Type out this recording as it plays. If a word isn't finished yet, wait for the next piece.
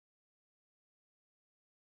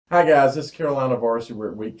Hi guys, this is Carolina Varsity.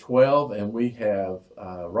 We're at week 12 and we have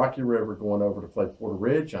Rocky River going over to play Porter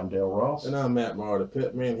Ridge. I'm Dale Ross. And I'm Matt Maher, the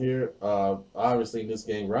Pitman here. Obviously in this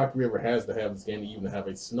game, Rocky River has to have this game to even have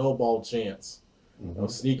a snowball chance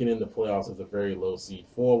of sneaking in the playoffs as a very low seed.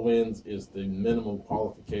 4 wins is the minimum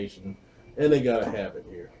qualification, and they got to have it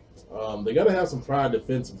here. They got to have some pride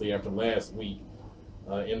defensively after last week.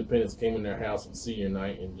 Independence came in their house on senior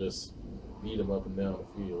night and just beat them up and down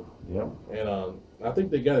the field. Yep. And I think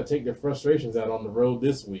they got to take their frustrations out on the road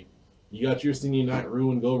this week. You got your senior night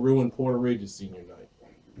ruined. Go ruin Porter Ridge's senior night.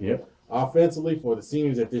 Yep. Offensively, for the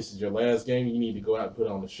seniors, if this is your last game, you need to go out and put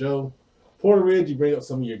on the show. Porter Ridge, you bring up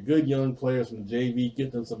some of your good young players from the JV,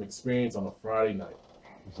 get them some experience on a Friday night.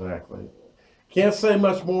 Exactly. Can't say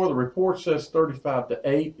much more. The report says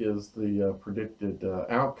 35-8 is the predicted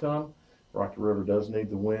outcome. Rocky River does need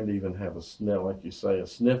the win to even have a sniff, like you say, a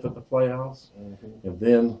sniff at the playoffs. And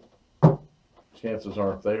then chances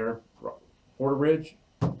aren't there. Porter Ridge,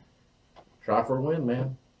 try for a win,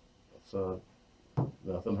 man. So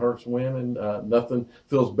nothing hurts winning. Nothing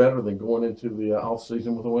feels better than going into the off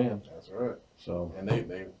season with a win. That's right. So and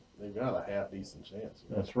they've got a half decent chance.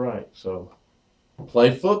 That's right. So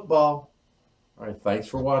play football. All right. Thanks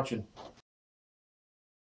for watching.